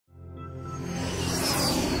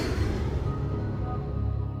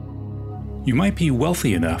You might be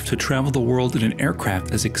wealthy enough to travel the world in an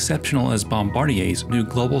aircraft as exceptional as Bombardier's new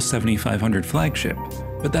Global 7500 flagship,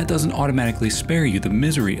 but that doesn't automatically spare you the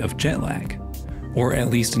misery of jet lag. Or at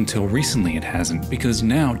least until recently it hasn't, because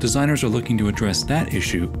now designers are looking to address that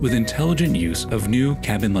issue with intelligent use of new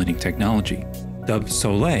cabin lighting technology. Dubbed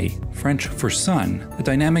Soleil, French for sun, a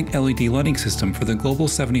dynamic LED lighting system for the Global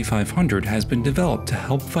 7500 has been developed to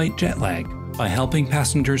help fight jet lag by helping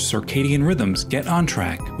passengers' circadian rhythms get on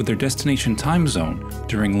track with their destination time zone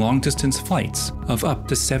during long-distance flights of up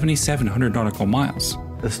to 7,700 nautical miles.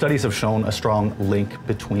 The studies have shown a strong link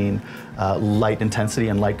between light intensity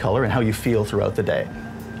and light color and how you feel throughout the day.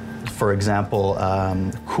 For example,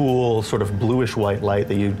 cool, sort of bluish-white light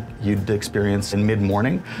that you'd experience in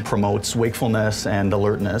mid-morning promotes wakefulness and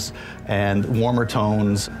alertness, and warmer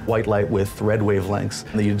tones, white light with red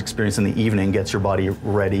wavelengths that you'd experience in the evening gets your body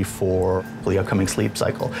ready for the upcoming sleep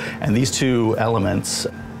cycle. And these two elements,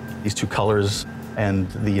 these two colors and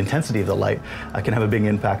the intensity of the light can have a big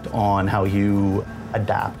impact on how you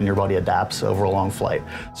adapt and your body adapts over a long flight.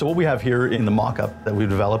 So what we have here in the mock-up that we've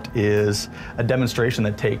developed is a demonstration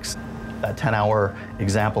that takes that 10-hour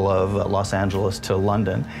example of Los Angeles to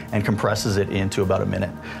London and compresses it into about a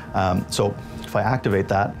minute. So if I activate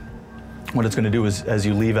that, what it's going to do is, as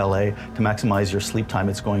you leave LA, to maximize your sleep time,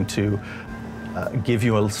 it's going to give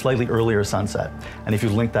you a slightly earlier sunset. And if you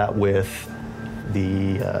link that with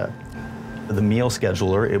the meal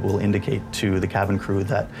scheduler, it will indicate to the cabin crew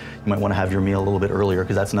that you might want to have your meal a little bit earlier,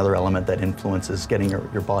 because that's another element that influences getting your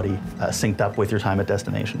body synced up with your time at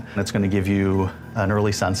destination. And it's going to give you an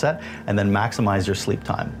early sunset and then maximize your sleep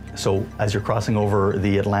time. So as you're crossing over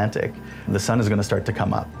the Atlantic, the sun is going to start to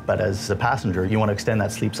come up. But as a passenger, you want to extend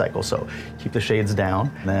that sleep cycle. So keep the shades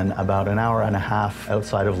down. Then about an hour and a half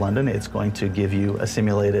outside of London, it's going to give you a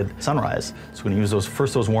simulated sunrise. So we're going to use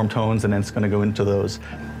those warm tones, and then it's going to go into those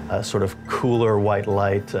sort of cooler white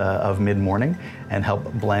light of mid-morning and help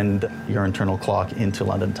blend your internal clock into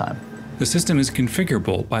London time. The system is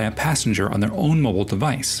configurable by a passenger on their own mobile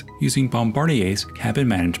device using Bombardier's cabin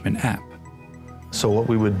management app. So what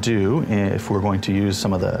we would do if we're going to use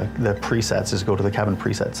some of the presets is go to the cabin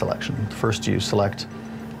preset selection. First, you select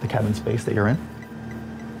the cabin space that you're in,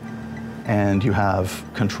 and you have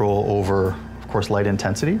control over, of course, light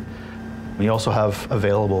intensity. And you also have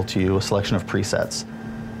available to you a selection of presets.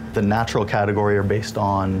 The natural category are based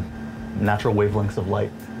on natural wavelengths of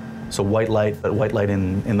light. So white light, but white light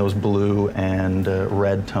in those blue and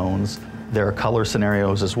red tones. There are color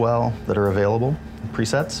scenarios as well that are available,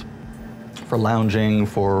 presets, for lounging,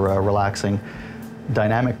 for relaxing.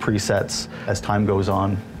 Dynamic presets, as time goes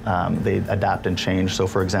on, they adapt and change. So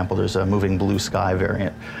for example, there's a moving blue sky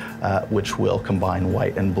variant, which will combine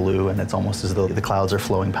white and blue, and it's almost as though the clouds are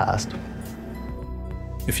flowing past.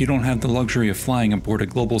 If you don't have the luxury of flying aboard a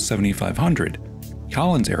Global 7500,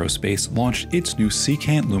 Collins Aerospace launched its new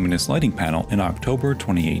secant luminous lighting panel in October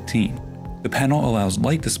 2018. The panel allows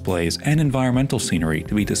light displays and environmental scenery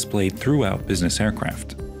to be displayed throughout business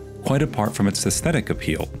aircraft. Quite apart from its aesthetic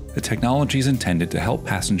appeal, the technology is intended to help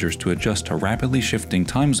passengers to adjust to rapidly shifting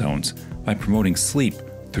time zones by promoting sleep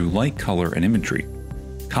through light, color, and imagery.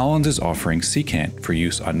 Collins is offering secant for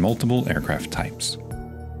use on multiple aircraft types.